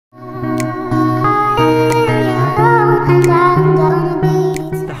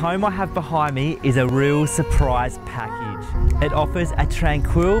home I have behind me is a real surprise package. It offers a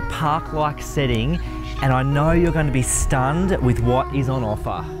tranquil park-like setting, and I know you're going to be stunned with what is on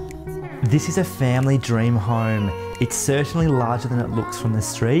offer. This is a family dream home. It's certainly larger than it looks from the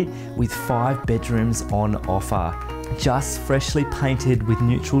street, with 5 bedrooms on offer. Just freshly painted with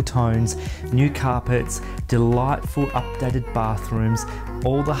neutral tones, new carpets, delightful updated bathrooms.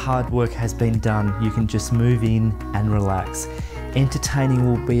 All the hard work has been done. You can just move in and relax. Entertaining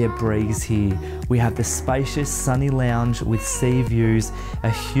will be a breeze here. We have the spacious sunny lounge with sea views, a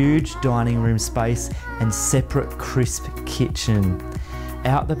huge dining room space and separate crisp kitchen.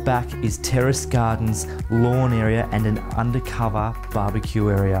 Out the back is terrace gardens, lawn area and an undercover barbecue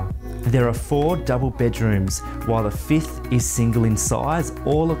area. There are 4 double bedrooms, while the 5th is single in size,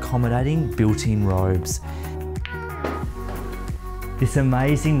 all accommodating built-in robes. This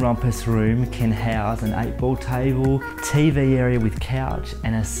amazing rumpus room can house an 8-ball table, TV area with couch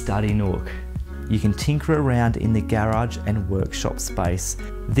and a study nook. You can tinker around in the garage and workshop space.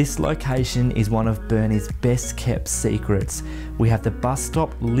 This location is one of Burnie's best kept secrets. We have the bus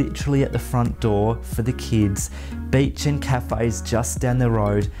stop literally at the front door for the kids, beach and cafes just down the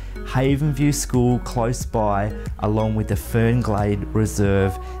road, Haven View School close by, along with the Fernglade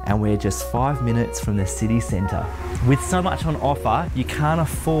Reserve, and we're just 5 minutes from the city centre. With so much on offer, you can't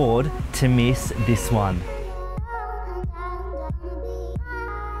afford to miss this one.